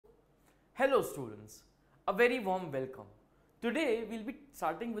Hello students, a very warm welcome. Today we'll be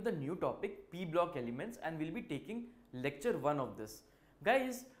starting with a new topic, p-block elements, and we'll be taking lecture 1 of this.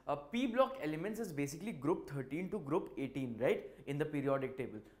 Guys, p-block elements is basically group 13 to group 18, right, in the periodic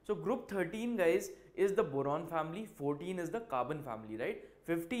table. So group 13 guys is the boron family, 14 is the carbon family, right,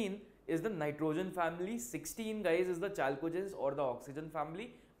 15 is the nitrogen family, 16 guys is the chalcogens or the oxygen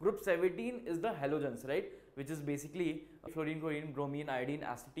family, group 17 is the halogens, right, which is basically fluorine, chlorine, bromine, iodine,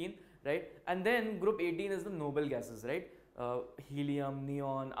 acetylene, right, and then group 18 is the noble gases, right, helium,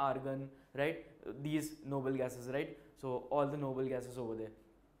 neon, argon, right, these noble gases, right, so all the noble gases over there,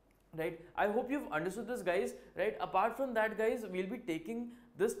 right. I hope you've understood this guys, right. Apart from that guys, we'll be taking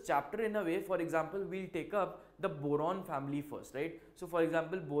this chapter in a way. For example, we'll take up the boron family first, right. So for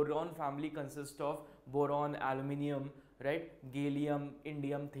example, boron family consists of boron, aluminium, right, gallium,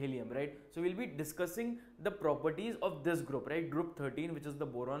 indium, thallium, right. So we'll be discussing the properties of this group, right, group 13, which is the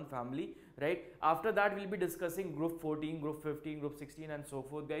boron family, right. After that we'll be discussing group 14, group 15, group 16 and so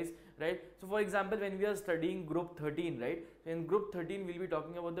forth guys, right. So for example, when we are studying group 13, right, in group 13 we'll be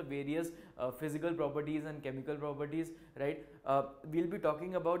talking about the various physical properties and chemical properties, right. We'll be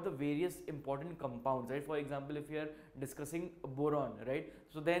talking about the various important compounds, right. For example, if we are discussing boron, right,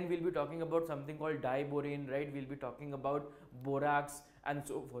 so then we'll be talking about something called diborane, right. We'll be talking about borax and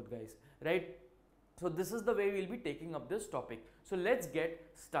so forth guys, right. So this is the way we'll be taking up this topic. So let's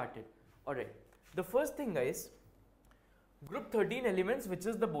get started. Alright, the first thing guys, group 13 elements, which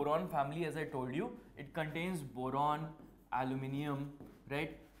is the boron family, as I told you, it contains boron, aluminium,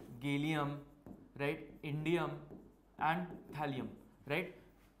 right, gallium, right, indium and thallium, right.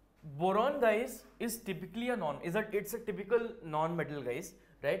 Boron guys is typically it's a typical non-metal guys,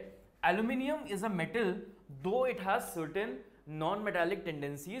 right. Aluminium is a metal, though it has certain non-metallic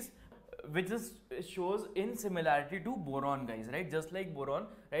tendencies, which shows in similarity to boron guys, right, just like boron,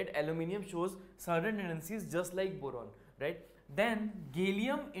 right. Aluminium shows certain tendencies just like boron, right. Then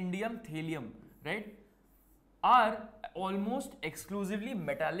gallium, indium, thallium, right, are almost exclusively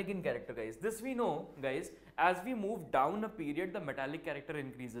metallic in character guys. This we know guys, as we move down a period the metallic character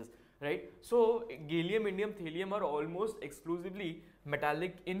increases, right. So gallium, indium, thallium are almost exclusively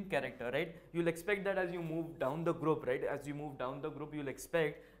metallic in character, right. You'll expect that as you move down the group, right, as you move down the group you'll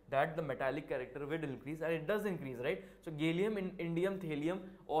expect that the metallic character will increase, and it does increase, right. So gallium, indium, thallium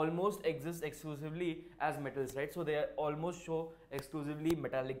almost exist exclusively as metals, right. So they almost show exclusively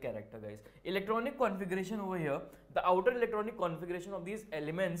metallic character guys. Electronic configuration over here, the outer electronic configuration of these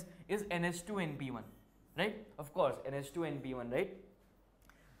elements is NH2NP1, right, of course NH2NP1, right,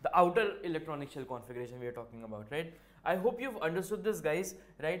 the outer electronic shell configuration we are talking about, right. I hope you've understood this guys,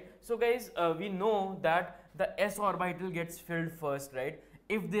 right. So guys, we know that the s orbital gets filled first, right.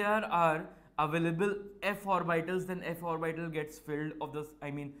 If there are available f orbitals, then f orbital gets filled of this,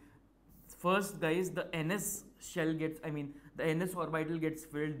 first guys the ns shell gets, the ns orbital gets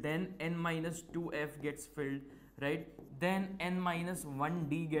filled, then n minus 2f gets filled, right, then n minus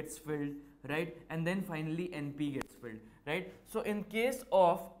 1d gets filled, right, and then finally np gets filled, right. So in case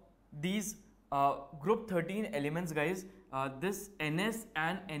of these group 13 elements guys, this ns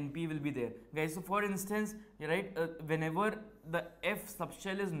and np will be there guys. So for instance, right, whenever the f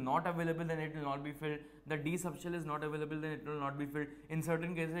subshell is not available, then it will not be filled. The d subshell is not available, then it will not be filled. In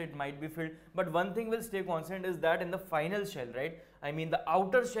certain cases it might be filled, but one thing will stay constant is that in the final shell, right, the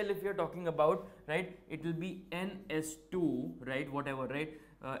outer shell if you are talking about, right, it will be ns2, right, whatever, right,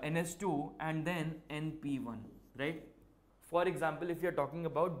 ns2 and then np1, right. For example, if you are talking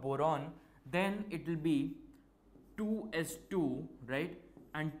about boron, then it will be 2s2, right,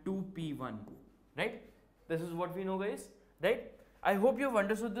 and 2p1, right. This is what we know guys, right. I hope you have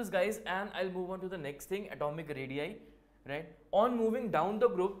understood this guys, and I'll move on to the next thing, atomic radii, right. On moving down the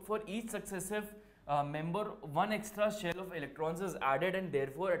group, for each successive member, one extra shell of electrons is added, and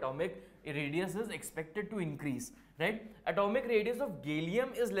therefore atomic radius is expected to increase, right. Atomic radius of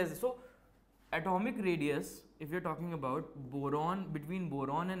gallium is less. So atomic radius, if you're talking about boron, between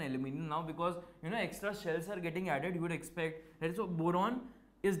boron and aluminium, now because extra shells are getting added, you would expect, right, so boron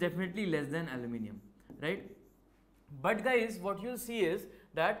is definitely less than aluminium, right. But guys, what you'll see is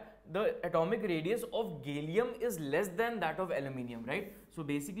that the atomic radius of gallium is less than that of aluminium, right. So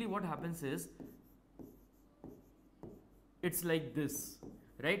basically what happens is, it's like this,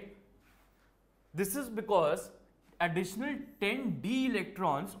 right. This is because additional 10d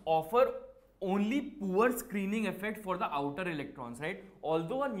electrons offer only poor screening effect for the outer electrons, right.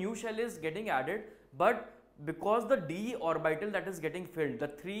 Although a new shell is getting added, but because the d orbital that is getting filled, the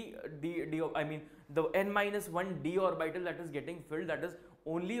the n-1 d orbital that is getting filled, that is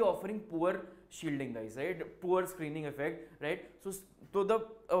only offering poor shielding guys, right, poor screening effect, right. So the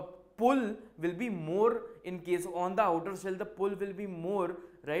pull will be more in case on the outer shell, the pull will be more,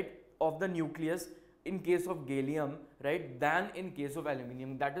 right, of the nucleus in case of gallium, right, than in case of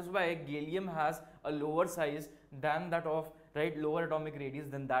aluminium. That is why gallium has a lower size than that of, right, lower atomic radius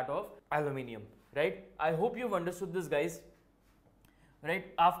than that of aluminium, right. I hope you've understood this, guys. Right,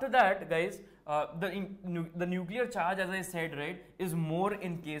 after that, guys, the nuclear charge, as I said, right, is more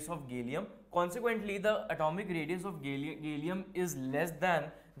in case of gallium. Consequently, the atomic radius of gallium is less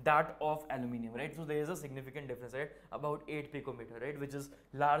than that of aluminium, right. So there is a significant difference, right, about 8 picometer, right, which is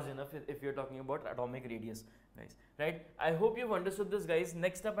large enough if you're talking about atomic radius, guys, right. I hope you've understood this, guys.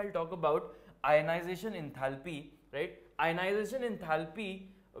 Next up, I'll talk about ionization enthalpy, right. Ionization enthalpy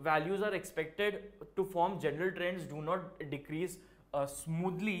values are expected to form general trends, do not decrease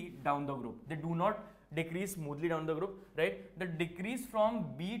smoothly down the group. They do not decrease smoothly down the group, right. The decrease from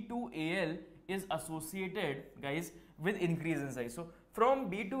B to AL is associated, guys, with increase in size. So from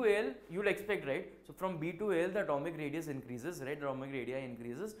B to AL, you'll expect, right, so from B to AL, the atomic radius increases, right, the atomic radii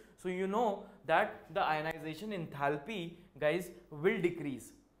increases. So you know that the ionization enthalpy, guys, will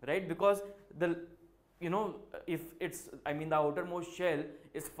decrease, right, because the, you know, if it's, I mean, the outermost shell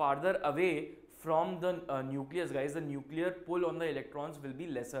is farther away from the nucleus, guys, the nuclear pull on the electrons will be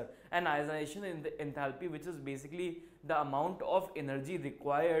lesser, and ionization in the enthalpy, which is basically the amount of energy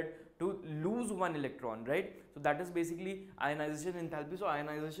required to lose one electron, right. So that is basically ionization enthalpy. So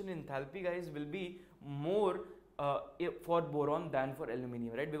ionization enthalpy, guys, will be more for boron than for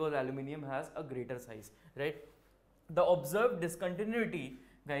aluminium, right, because aluminium has a greater size, right. The observed discontinuity,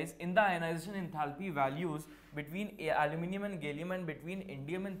 guys, in the ionization enthalpy values between aluminium and gallium and between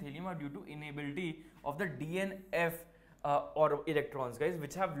indium and thallium are due to inability of the DNF or electrons, guys,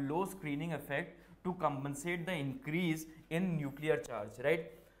 which have low screening effect to compensate the increase in nuclear charge,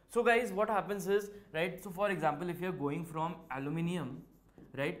 right. So guys, what happens is, right, so for example, if you're going from aluminium,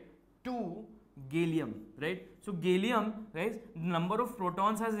 right, to gallium, right, so gallium, guys, the number of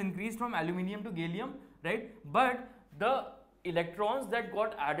protons has increased from aluminium to gallium, right, but the electrons that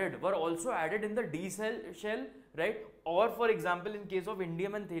got added were also added in the D shell, right, or for example, in case of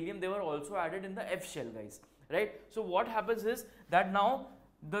indium and thallium, they were also added in the F shell, guys, right. So what happens is that now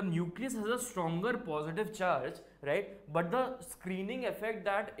the nucleus has a stronger positive charge, right, but the screening effect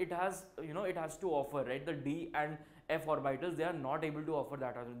that it has, you know, it has to offer, right, the D and F orbitals, they are not able to offer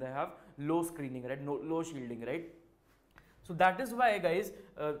that, they have low screening, right, low shielding, right. So that is why, guys,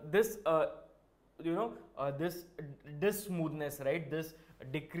 this this smoothness, right, this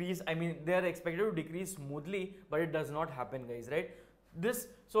decrease, I mean, they are expected to decrease smoothly, but it does not happen, guys, right. This,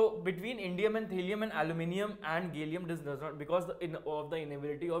 so between indium and thallium and aluminium and gallium, this does not, because of the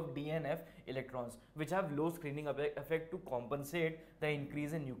inability of D and F electrons, which have low screening effect to compensate the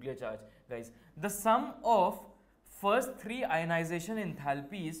increase in nuclear charge, guys. The sum of first 3 ionization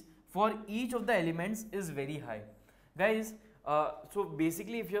enthalpies for each of the elements is very high, guys. So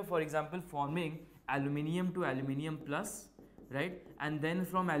basically, if you're, for example, forming aluminium to aluminium plus, right, and then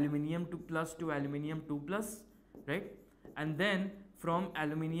from aluminium to plus to aluminium 2 plus, right, and then from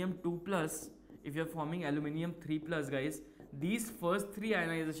aluminium 2 plus, if you're forming aluminium 3 plus, guys, these first 3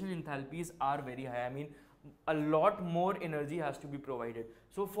 ionization enthalpies are very high. I mean, a lot more energy has to be provided.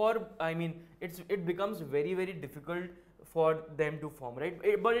 So for, I mean, it becomes very, very difficult for them to form, right,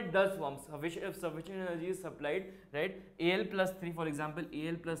 but it does form if sufficient energy is supplied, right. Al plus 3, for example,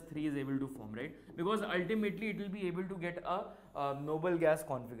 Al plus 3 is able to form, right, because ultimately it will be able to get a noble gas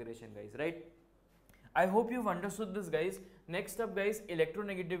configuration, guys, right. I hope you've understood this, guys. Next up, guys,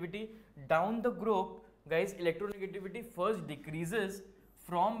 electronegativity down the group, guys. Electronegativity first decreases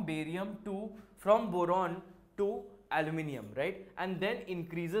from boron to aluminium, right, and then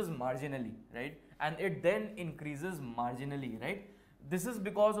increases marginally, right, and it then increases marginally, right. This is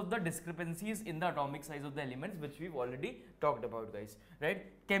because of the discrepancies in the atomic size of the elements, which we've already talked about, guys, right.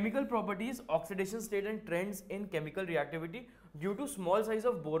 Chemical properties, oxidation state and trends in chemical reactivity due to small size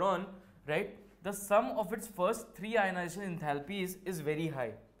of boron, right. The sum of its first 3 ionization enthalpies is very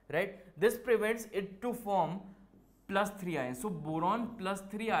high, right. This prevents it to form plus 3 ions. So boron plus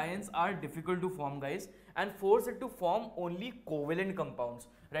 3 ions are difficult to form, guys, and force it to form only covalent compounds,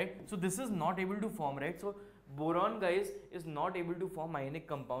 right. So this is not able to form, right. So boron, guys, is not able to form ionic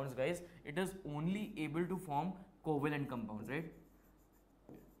compounds, guys. It is only able to form covalent compounds, right.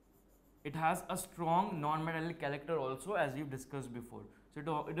 It has a strong non-metallic character also, as we've discussed before.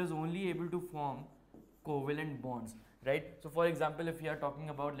 So it is only able to form covalent bonds, right. So for example, if you are talking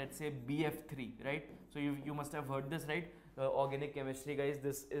about, let's say, BF3, right. So you must have heard this, right. Organic chemistry, guys,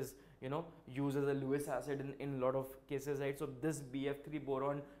 this is, you know, used as a Lewis acid in a lot of cases, right. So this BF3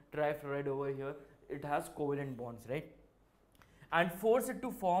 boron trifluoride over here, it has covalent bonds, right. and force it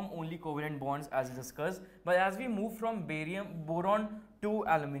to form only covalent bonds as discussed. But as we move from boron to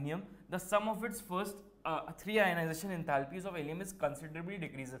aluminium, the sum of its first 3 ionization enthalpies of helium is considerably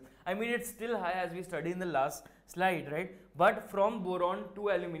decreases. I mean, it's still high as we studied in the last slide, right? But from boron to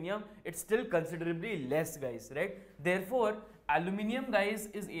aluminium, it's still considerably less, guys, right? Therefore, aluminium, guys,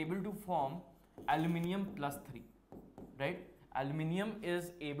 is able to form aluminium plus 3, right? Aluminium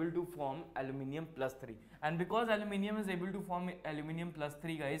is able to form aluminium plus 3, and because aluminium is able to form aluminium plus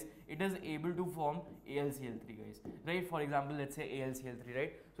 3, guys, it is able to form AlCl3, guys, right? For example, let's say AlCl3,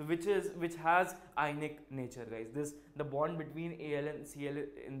 right? So which has ionic nature, guys. The bond between Al and Cl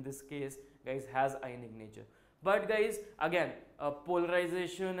in this case, guys, has ionic nature. But guys, again,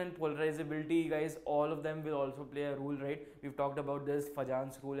 polarization and polarizability, guys, all of them will also play a role, right? We've talked about this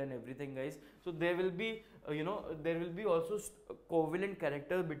Fajan's rule and everything, guys. So there will be there will be also covalent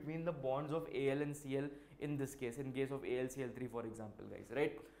character between the bonds of Al and Cl in this case, in case of AlCl3, for example, guys,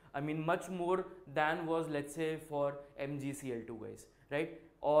 right? I mean, much more than was, let's say, for MgCl2, guys, right?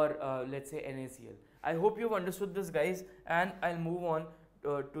 Or let's say NaCl. I hope you've understood this, guys, and I'll move on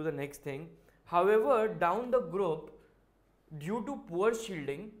to the next thing. However, down the group, due to poor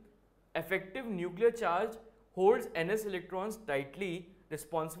shielding, effective nuclear charge holds Ns electrons tightly,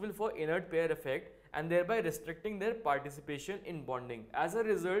 responsible for inert pair effect, and thereby restricting their participation in bonding. As a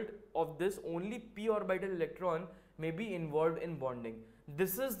result of this, only p orbital electron may be involved in bonding.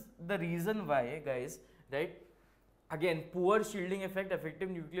 This is the reason why, guys, right? Again, poor shielding effect, effective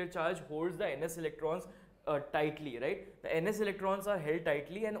nuclear charge holds the Ns electrons tightly, right? The Ns electrons are held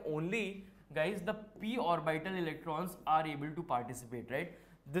tightly, and only, guys, the p orbital electrons are able to participate, right?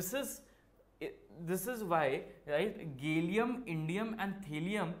 This is why, right, gallium, indium and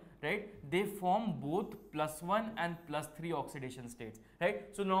thallium, right, they form both +1 and +3 oxidation states, right?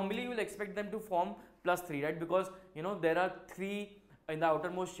 So normally you will expect them to form +3, right, because there are 3 in the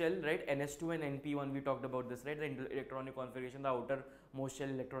outermost shell, right? NS2 and NP1, we talked about this, right? The electronic configuration, the outermost shell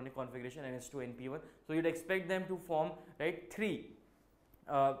electronic configuration, NS2, NP1. So you'd expect them to form, right, 3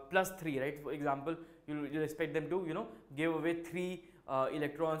 +3, right? For example, you'll expect them to give away 3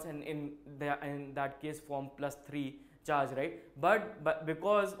 electrons, and in that case form +3 charge, right? But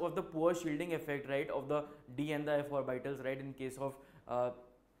because of the poor shielding effect, right, of the d and the f orbitals, right, in case of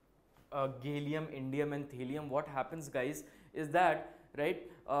gallium, indium and thallium, what happens, guys, is that, right,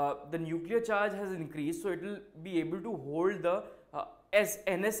 the nuclear charge has increased, so it will be able to hold the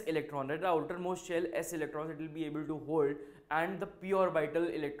Ns electron, right? The outermost shell S electrons it will be able to hold, and the p orbital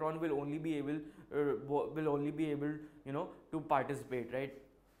electron will only be able to participate, right,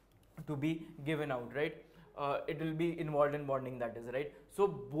 to be given out, right? It will be involved in bonding, that is, right? So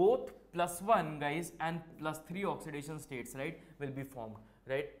both +1, guys, and +3 oxidation states, right, will be formed,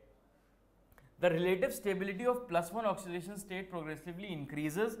 right? The relative stability of +1 oxidation state progressively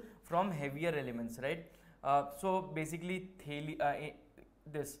increases from heavier elements, right? So basically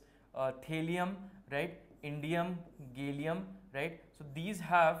thallium, right, indium, gallium, right? So these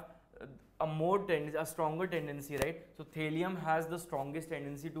have a stronger tendency, right? So thallium has the strongest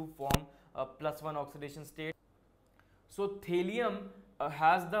tendency to form a +1 oxidation state. So thallium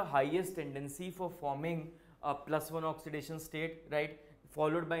has the highest tendency for forming a +1 oxidation state, right,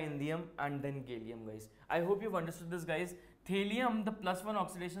 followed by indium and then gallium, guys. I hope you've understood this, guys. Thallium, the +1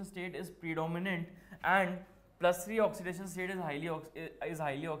 oxidation state is predominant, and +3 oxidation state is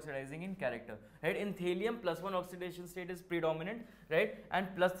highly oxidizing in character, right? In thallium, +1 oxidation state is predominant, right, and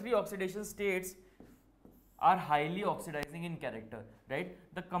 +3 oxidation states are highly oxidizing in character, right?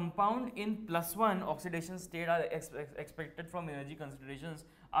 The compound in +1 oxidation state are expected from energy considerations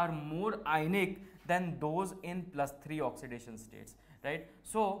are more ionic than those in +3 oxidation states, right?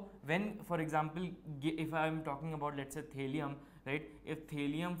 So when, for example, if I am talking about, let's say, thallium, right, if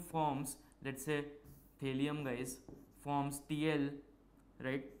thallium forms, let's say thallium, guys, forms Tl,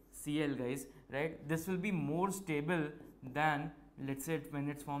 right, Cl, guys, right, this will be more stable than, let's say, when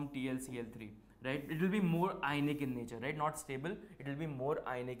it's formed TlCl3, right? It will be more ionic in nature, right? Not stable, it will be more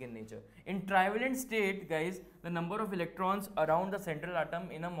ionic in nature. In trivalent state, guys, the number of electrons around the central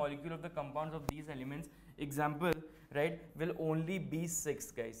atom in a molecule of the compounds of these elements, example, right, will only be 6,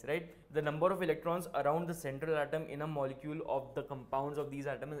 guys, right? The number of electrons around the central atom in a molecule of the compounds of these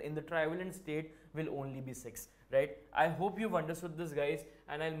atoms in the trivalent state will only be 6, right? I hope you've understood this, guys,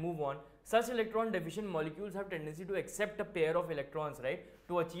 and I'll move on. Such electron deficient molecules have tendency to accept a pair of electrons, right,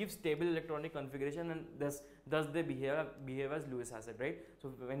 to achieve stable electronic configuration, and thus they behave as Lewis acid, right? So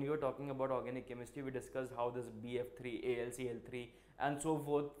when you were talking about organic chemistry, we discussed how this BF3, AlCl3 and so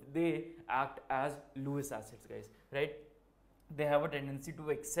forth, they act as Lewis acids, guys, right? They have a tendency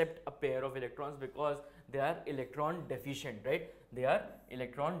to accept a pair of electrons because they are electron deficient, right? They are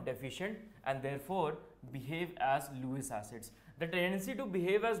electron deficient and therefore behave as Lewis acids. The tendency to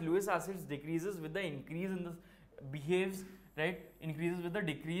behave as Lewis acids decreases with the increase in the behaves, right? Increases with the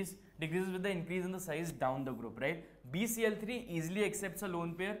decreases with the increase in the size down the group, right? BCl3 easily accepts a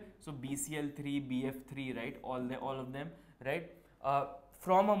lone pair, so BCl3, BF3, right? All of them, right?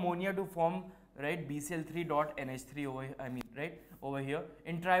 From ammonia to form, right, BCl3 dot NH3 over, right, over here.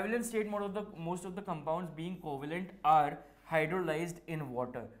 In trivalent state, most of the compounds being covalent are hydrolyzed in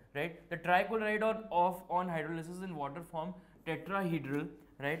water, right? The trichloride on hydrolysis in water form tetrahedral,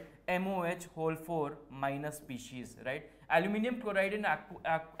 right, MOH whole 4 minus species, right? Aluminium chloride in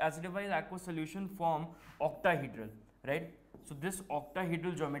acidified aqueous solution form octahedral, right? So this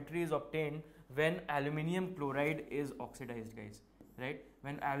octahedral geometry is obtained when aluminium chloride is oxidized, guys, right?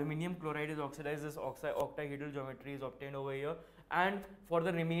 When aluminium chloride is oxidized, this octahedral geometry is obtained over here. And for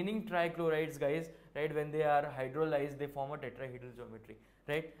the remaining trichlorides, guys, right, when they are hydrolyzed, they form a tetrahedral geometry,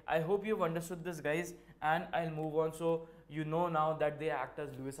 right? I hope you've understood this, guys, and I'll move on. So you know now that they act as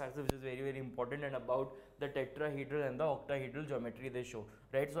Lewis acids, which is very, very important, and about the tetrahedral and the octahedral geometry they show,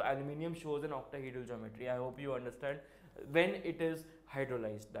 right? So aluminium shows an octahedral geometry. I hope you understand when it is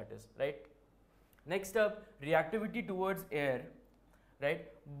hydrolyzed, that is, right? Next up, reactivity towards air, right?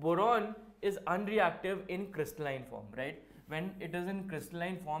 Boron is unreactive in crystalline form, right? When it is in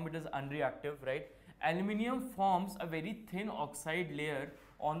crystalline form, it is unreactive, right? Aluminium forms a very thin oxide layer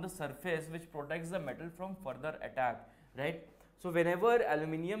on the surface which protects the metal from further attack, right? So whenever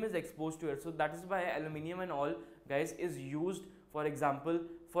aluminium is exposed to air, so that is why aluminium and all, guys, is used, for example,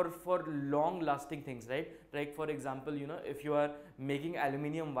 for long lasting things, right? Like for example, you know, if you are making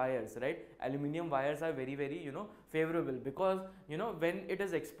aluminium wires, right? Aluminium wires are very, very, you know, favorable because, you know, when it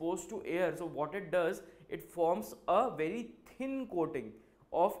is exposed to air, so what it does, it forms a very thin coating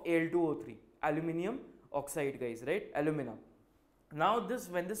of Al2O3, aluminium oxide, guys, right? Alumina. Now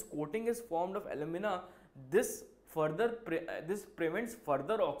when this coating is formed of alumina, this prevents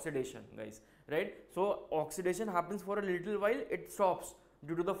further oxidation, guys, right? So oxidation happens for a little while, it stops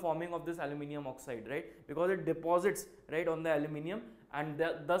due to the forming of this aluminium oxide, right? Because it deposits, right, on the aluminium and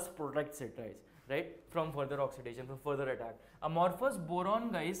thus protects it, right, from further oxidation, from further attack. Amorphous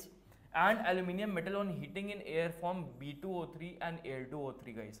boron, guys, and aluminium metal on heating in air form B2O3 and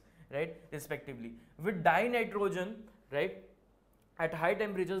Al2O3, guys, right, respectively. With dinitrogen, right, at high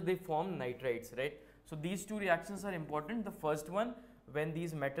temperatures they form nitrides, right? So these two reactions are important. The first one, when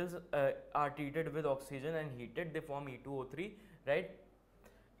these metals are treated with oxygen and heated, they form E2O3, right?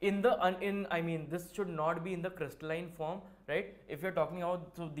 This should not be in the crystalline form, right? If you're talking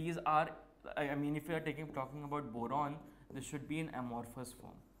about, so these are, if you're talking about boron, this should be in amorphous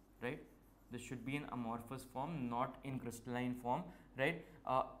form, right? This should be in amorphous form, not in crystalline form, right?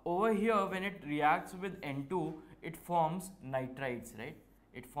 Over here, when it reacts with N2, it forms nitrides, right?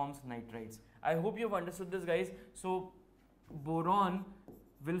 It forms nitrides. I hope you've understood this, guys. So boron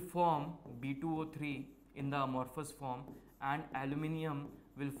will form B2O3 in the amorphous form and aluminium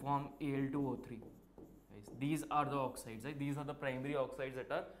will form Al2O3. Guys, these are the oxides, right? These are the primary oxides that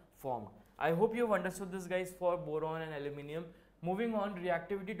are formed. I hope you've understood this, guys, for boron and aluminium. Moving on,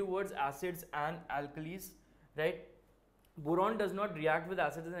 reactivity towards acids and alkalis, right? Boron does not react with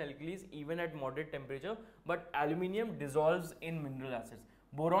acids and alkalis even at moderate temperature, but aluminium dissolves in mineral acids.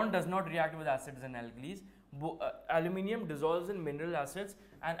 Boron does not react with acids and alkalis. Aluminium dissolves in mineral acids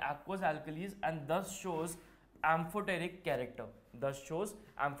and aqueous alkalis and thus shows amphoteric character.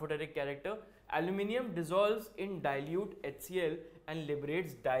 Aluminium dissolves in dilute HCl and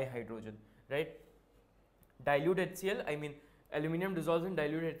liberates dihydrogen, right? Dilute HCl, aluminium dissolves in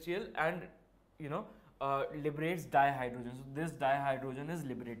dilute HCl and, liberates dihydrogen. So this dihydrogen is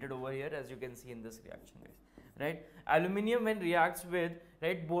liberated over here, as you can see in this reaction, guys, right? Aluminium, when reacts with,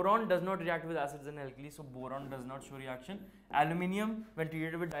 right, boron does not react with acids and alkalis, so boron does not show reaction. Aluminium, when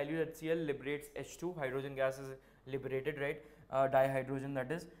treated with dilute HCl, liberates H2, hydrogen gas is liberated, right? Dihydrogen,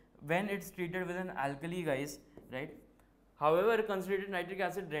 that is. When it's treated with an alkali, guys, right? However, concentrated nitric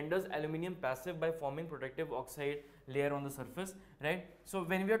acid renders aluminium passive by forming protective oxide layer on the surface, right? So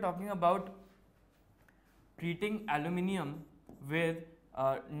when we are talking about treating aluminium with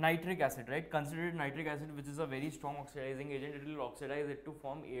nitric acid, right? Concentrated nitric acid, which is a very strong oxidizing agent, it will oxidize it to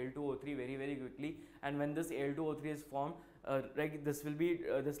form Al2O3 very, very quickly. And when this Al2O3 is formed, this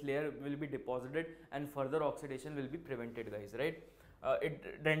layer will be deposited and further oxidation will be prevented, guys, right?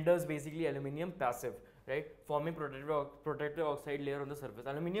 It renders basically aluminium passive, right? Forming protective oxide layer on the surface.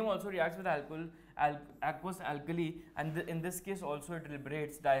 Aluminium also reacts with aqueous alkali, and in this case also it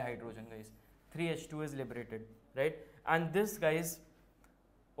liberates dihydrogen, guys. 3H2 is liberated, right? And this, guys,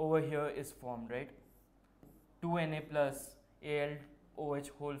 over here is formed, right? 2Na plus AlOH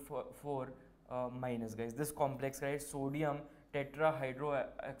whole 4 minus, guys. This complex, right, sodium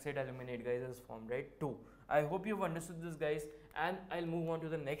tetrahydroxide aluminate, guys, is formed, right, 2. I hope you've understood this, guys, and I'll move on to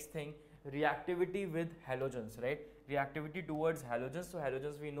the next thing, reactivity with halogens, right? Reactivity towards halogens. So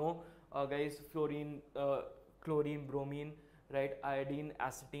halogens we know, guys, fluorine, chlorine, bromine, right, iodine,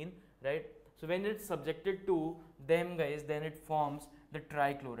 acetine, right? So when it's subjected to them, guys, then it forms the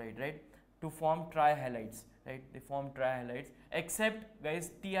trichloride, right, to form trihalides, right? They form trihalides, except,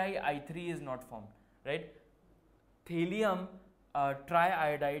 guys, TiI3 is not formed, right? Thallium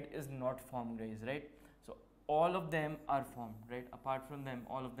triiodide is not formed, guys, right? So all of them are formed, right? Apart from them,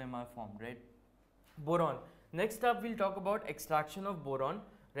 all of them are formed, right? Boron. Next up, we'll talk about extraction of boron,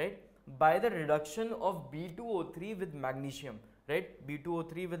 right, by the reduction of B2O3 with magnesium, right?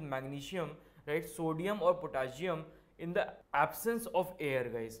 B2O3 with magnesium, right? Sodium or potassium in the absence of air,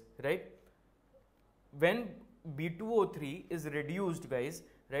 guys, right? When B2O3 is reduced, guys,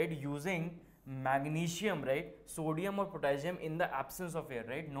 right, using magnesium, right, sodium or potassium in the absence of air,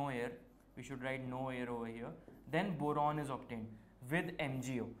 right, no air, we should write no air over here, then boron is obtained with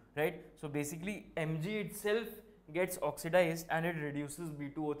MgO, right? So basically Mg itself gets oxidized and it reduces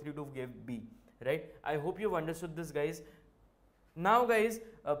B2O3 to give B, right? I hope you've understood this, guys. Now, guys,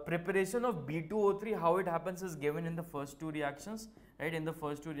 preparation of B2O3, how it happens is given in the first two reactions, right? In the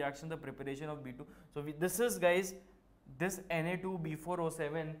first two reactions, the preparation of B2. So this is, guys, this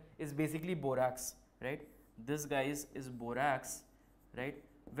Na2B4O7 is basically borax, right? This, guys, is borax, right?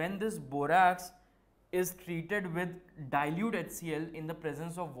 When this borax is treated with dilute HCl in the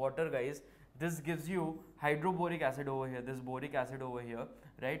presence of water, guys, this gives you hydroboric acid over here, this boric acid over here,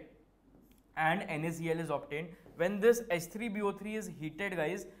 right? And NaCl is obtained. When this H3BO3 is heated,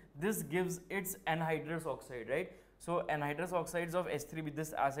 guys, this gives its anhydrous oxide, right? So anhydrous oxides of H3,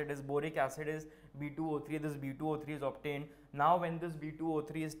 this acid is boric acid is B2O3, this B2O3 is obtained. Now when this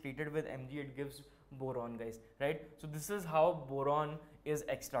B2O3 is treated with Mg, it gives boron, guys, right? So this is how boron is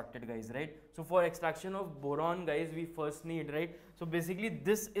extracted, guys, right? So for extraction of boron, guys, we first need, right? So basically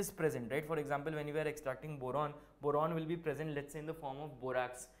this is present, right? For example, when you are extracting boron, boron will be present, let's say, in the form of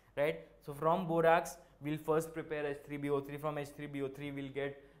borax, right? So from borax, we'll first prepare H3BO3. From H3BO3, we'll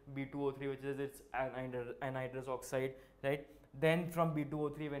get B2O3, which is its anhydrous oxide, right? Then from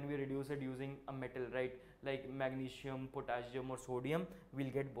B2O3, when we reduce it using a metal, right, like magnesium, potassium or sodium, we'll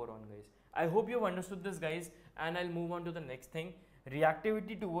get boron, guys. I hope you've understood this, guys, and I'll move on to the next thing,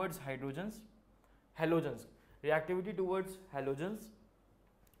 reactivity towards halogens. Reactivity towards halogens.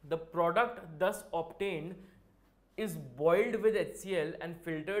 The product thus obtained is boiled with HCl and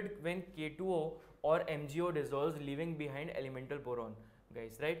filtered when K2O or MgO dissolves, leaving behind elemental boron,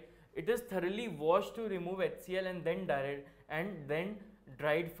 guys, right? It is thoroughly washed to remove HCl and then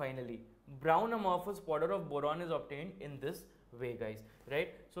dried finally. Brown amorphous powder of boron is obtained in this way, guys,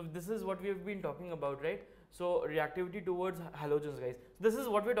 right? So this is what we have been talking about, right? So reactivity towards halogens, guys. This is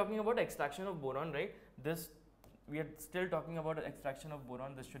what we're talking about, extraction of boron, right? This, we are still talking about extraction of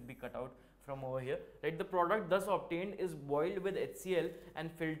boron. This should be cut out from over here, right? The product thus obtained is boiled with HCl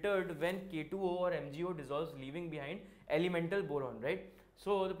and filtered when K2O or MgO dissolves, leaving behind elemental boron, right?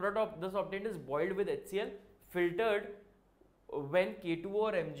 So the product thus obtained is boiled with HCl, filtered when K2O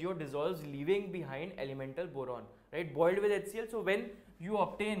or MgO dissolves, leaving behind elemental boron, right? Boiled with HCl. So when you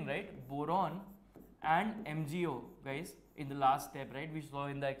obtain, right, boron and MgO, guys, in the last step, right, we saw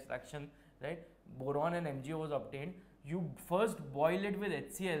in the extraction, right, boron and MgO was obtained. You first boil it with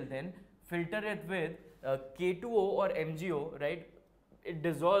HCl, then filter it with K2O or MgO, right? It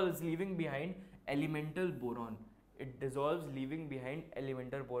dissolves, leaving behind elemental boron. It dissolves, leaving behind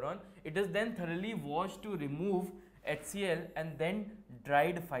elemental boron. It is then thoroughly washed to remove HCl and then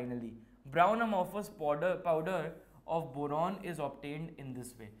dried finally. Brown amorphous powder of boron is obtained in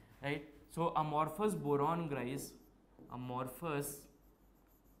this way, right? So amorphous boron, guys, amorphous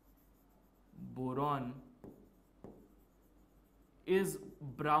boron is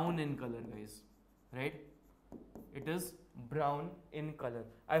brown in color, guys, right? It is brown in color.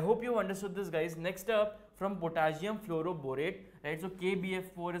 I hope you understood this, guys. Next up, from potassium fluoroborate, right? So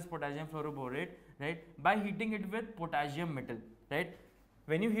KBF4 is potassium fluoroborate, right? By heating it with potassium metal, right?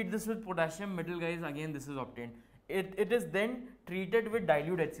 When you heat this with potassium metal, guys, again this is obtained. It is then treated with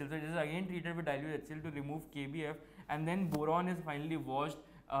dilute HCl. So it is again treated with dilute HCl to remove KBF, and then boron is finally washed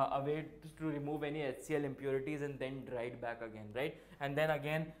away to remove any HCl impurities and then dried back again, right? And then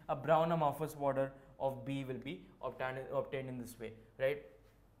again a brown amorphous powder of B will be obtained in this way, right?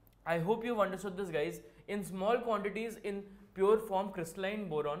 I hope you've understood this, guys. In small quantities, in pure form, crystalline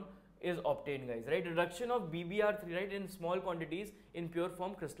boron is obtained, guys, right? Reduction of BBr3, right, in small quantities in pure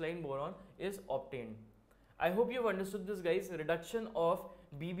form, crystalline boron is obtained. I hope you've understood this, guys. Reduction of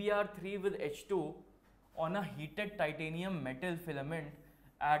BBr3 with H2 on a heated titanium metal filament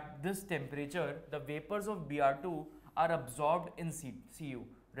at this temperature, the vapors of Br2 are absorbed in Cu,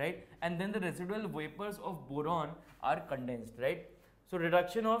 right? And then the residual vapors of boron are condensed, right? So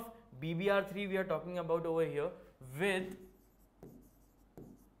reduction of BBr3 we are talking about over here with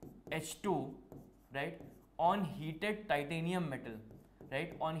H2, right, on heated titanium metal,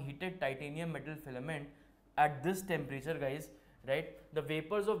 right, on heated titanium metal filament at this temperature, guys, right? The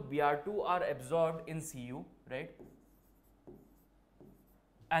vapors of Br2 are absorbed in Cu, right?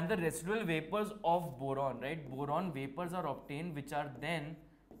 And the residual vapors of boron, right? Boron vapors are obtained which are then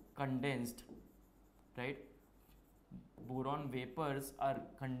condensed, right? Boron vapors are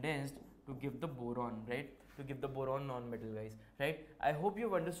condensed to give the boron, right? To give the boron non-metal, guys, right? I hope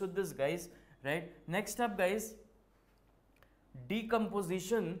you've understood this, guys, right? Next up, guys,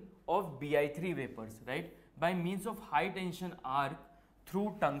 decomposition of Bi3 vapors, right? By means of high tension arc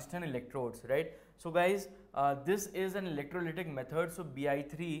through tungsten electrodes, right? So guys, this is an electrolytic method. So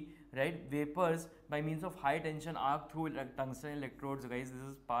Bi3, right, vapors by means of high tension arc through tungsten electrodes, guys, this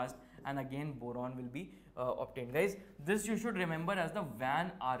is passed, and again boron will be obtained, guys. This you should remember as the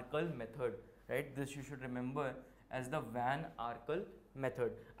Van Arkel method, right? This you should remember as the Van Arkel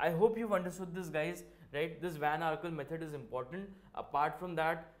method. I hope you've understood this, guys, right? This Van Arkel method is important. Apart from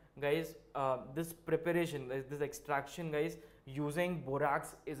that, guys, this preparation, this extraction, guys, using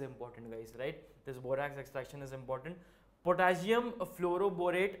borax is important, guys, right? This borax extraction is important. Potassium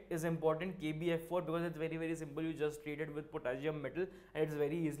fluoroborate is important, KbF4, because it's very, very simple. You just treat it with potassium metal and it's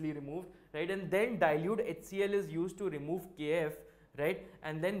very easily removed, right? And then dilute HCl is used to remove Kf, right?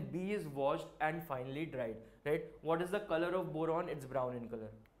 And then B is washed and finally dried, right? What is the color of boron? It's brown in color.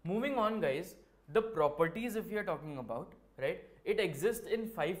 Moving on, guys, the properties, if we are talking about, right, it exists in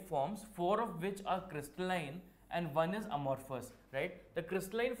 5 forms, 4 of which are crystalline and 1 is amorphous, right? The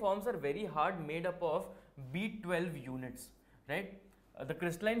crystalline forms are very hard, made up of B12 units, right? The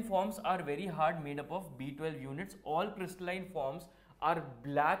crystalline forms are very hard, made up of B12 units. All crystalline forms are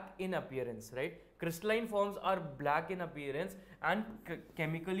black in appearance, right? Crystalline forms are black in appearance and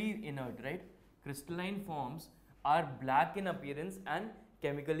chemically inert, right? Crystalline forms are black in appearance and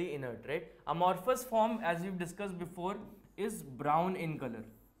chemically inert, right? Amorphous form, as we've discussed before, is brown in color,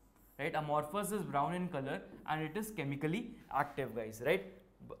 right? Amorphous is brown in color and it is chemically active, guys, right?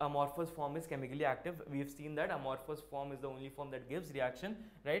 Amorphous form is chemically active. We've seen that amorphous form is the only form that gives reaction,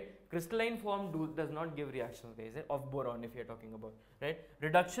 right? Crystalline form does not give reactions, guys, right? Of boron, if you're talking about, right?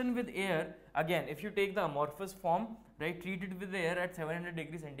 Reduction with air, again, if you take the amorphous form, right, treat it with air at 700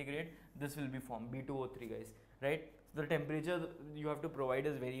 degrees centigrade, this will be formed B2O3, guys, right? The temperature you have to provide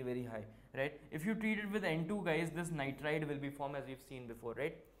is very, very high, right? If you treat it with N2, guys, this nitride will be formed, as we've seen before,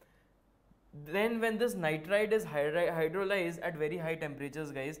 right? Then when this nitride is hydrolyzed at very high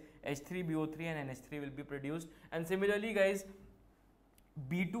temperatures, guys, H3BO3 and NH3 will be produced. And similarly, guys,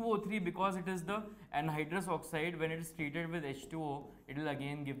 B2O3, because it is the anhydrous oxide, when it is treated with H2O, it will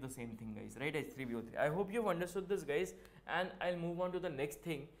again give the same thing, guys, right? H3BO3. I hope you've understood this, guys, and I'll move on to the next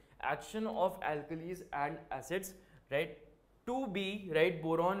thing. Action of alkalis and acids, right? 2B, right,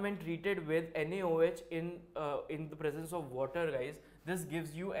 boron when treated with NaOH in the presence of water, guys, this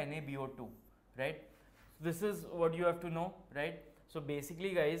gives you NaBO2, right? This is what you have to know, right? So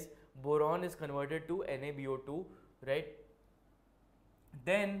basically, guys, boron is converted to NaBO2, right?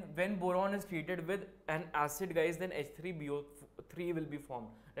 Then when boron is treated with an acid, guys, then H3BO3 will be formed,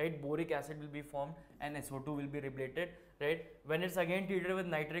 right? Boric acid will be formed and SO2 will be liberated, right? When it's again treated with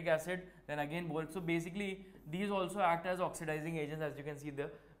nitric acid, then again so basically these also act as oxidizing agents. As you can see,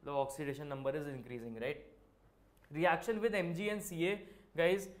 the oxidation number is increasing, right? Reaction with Mg and Ca,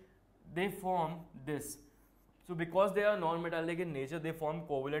 guys, they form this. So because they are non-metallic in nature, they form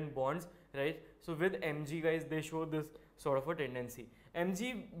covalent bonds, right? So with Mg, guys, they show this sort of a tendency.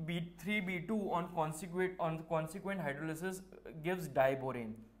 MgB3B2 on consequent hydrolysis gives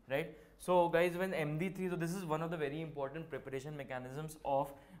diborane, right? So guys, when MD3, so this is one of the very important preparation mechanisms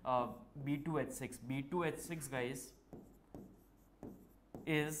of B2H6. B2H6, guys,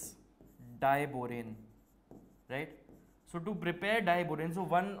 is diborane, right? So to prepare diborane, so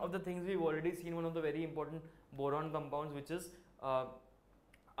one of the things we've already seen, one of the very important boron compounds, which is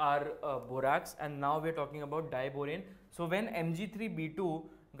borax, and now we're talking about diborane. So when Mg3B2,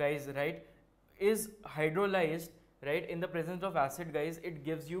 guys, right, is hydrolyzed, right, in the presence of acid, guys, it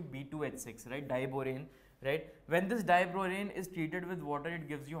gives you B2H6, right, diborane, right? When this diborane is treated with water, it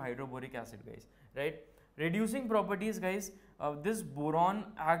gives you hydroboric acid, guys, right? Reducing properties, guys. This boron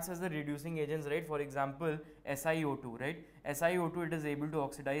acts as the reducing agents, right? For example, SiO2, right? SiO2, it is able to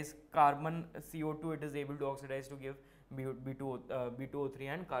oxidize carbon. CO2, it is able to oxidize to give B2O3,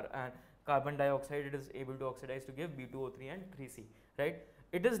 and carbon dioxide, it is able to oxidize to give B2O3 and 3C, right?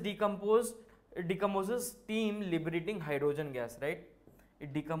 It decomposes steam liberating hydrogen gas, right?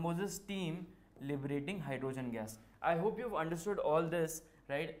 It decomposes steam liberating hydrogen gas. I hope you've understood all this,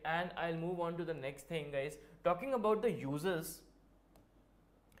 right? And I'll move on to the next thing, guys. Talking about the uses,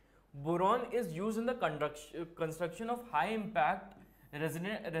 boron is used in the construction of high impact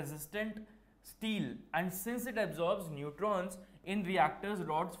resistant steel, and since it absorbs neutrons in reactors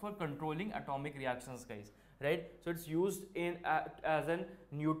rods for controlling atomic reactions, guys, right? So it's used in as a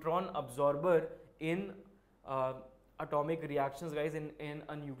neutron absorber in atomic reactions, guys, in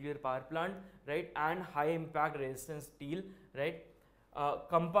a nuclear power plant, right? And high impact resistance steel, right?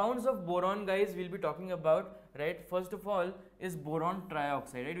 Compounds of boron, guys, we'll be talking about, right? First of all is boron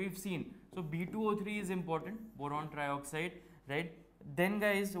trioxide, right? We've seen, so B2O3 is important, boron trioxide, right? Then,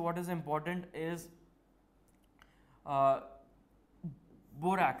 guys, what is important is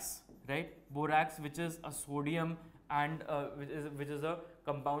borax, right? Borax, which is a sodium and which is a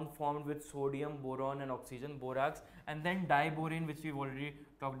compound formed with sodium, boron and oxygen, borax. And then diborane, which we've already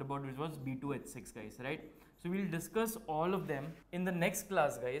talked about, which was B2H6, guys, right? So we'll discuss all of them in the next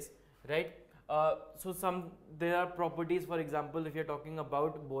class, guys, right? So there are properties. For example, if you're talking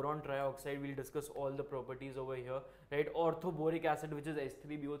about boron trioxide, we'll discuss all the properties over here, right? Orthoboric acid, which is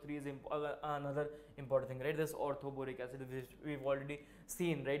H3BO3, is another important thing, right? This orthoboric acid, which we've already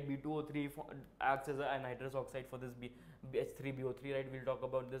seen, right? B2O3 acts as a nitrous oxide for this H3BO3, right? We'll talk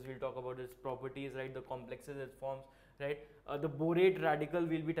about this. We'll talk about its properties, right? The complexes it forms, right? The borate radical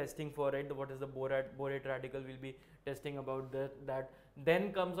we'll be testing for, right? What is the borate radical? We'll be testing about that.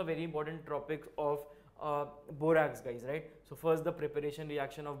 Then comes a very important topic of borax, guys, right? So first, the preparation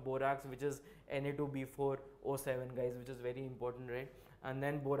reaction of borax, which is Na2B4O7, guys, which is very important, right? And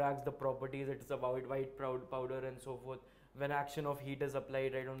then borax, the properties, it's a white powder and so forth. When action of heat is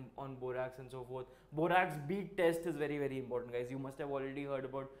applied, right, on borax and so forth. Borax bead test is very, very important, guys. You must have already heard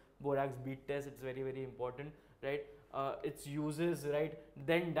about borax bead test. It's very, very important, right? Its uses, right?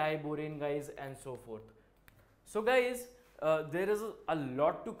 Then diborane, guys, and so forth. So, guys, there is a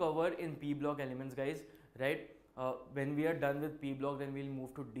lot to cover in P block elements, guys, right? When we are done with P block, then we'll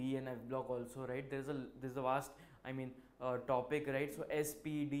move to D and F block also, right? There's a vast, topic, right? So S,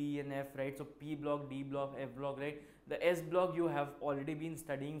 P, D and F, right? So P block, D block, F block, right? The S block you have already been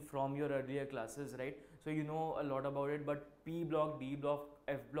studying from your earlier classes, right? So you know a lot about it, but P block, D block,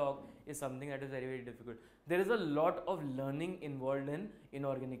 F block is something that is very, very difficult. There is a lot of learning involved in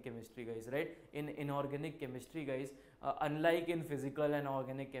inorganic chemistry, guys, right? In inorganic chemistry, guys, unlike in physical and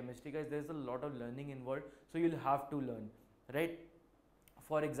organic chemistry, guys, there's a lot of learning involved, so you'll have to learn, right?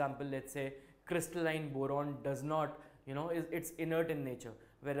 For example, let's say crystalline boron does not, it's inert in nature,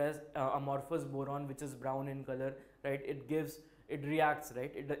 whereas amorphous boron, which is brown in color, right, it reacts,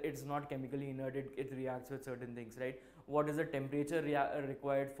 right? It's not chemically inert, it reacts with certain things, right? What is the temperature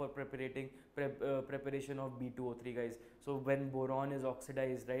required for preparation of B2O3, guys? So when boron is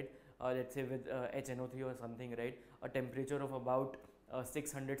oxidized, right, let's say with HNO3 or something, right, a temperature of about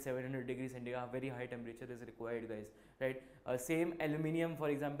 600-700 degrees centigrade, very high temperature is required, guys, right? Same aluminium, for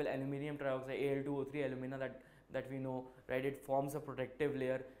example, aluminium trioxide, Al2O3 alumina that we know, right? It forms a protective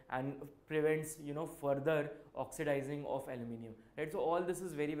layer and prevents, further oxidizing of aluminium, right? So all this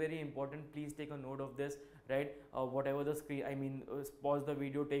is very, very important. Please take a note of this, right? Whatever the screen, pause the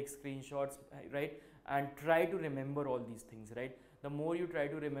video, take screenshots, right? And try to remember all these things, right? The more you try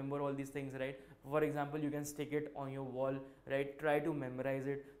to remember all these things, right? For example, you can stick it on your wall, right? Try to memorize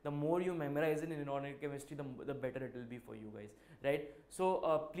it. The more you memorize it in inorganic chemistry, the better it will be for you, guys, right?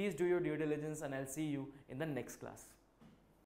 So please do your due diligence, and I'll see you in the next class.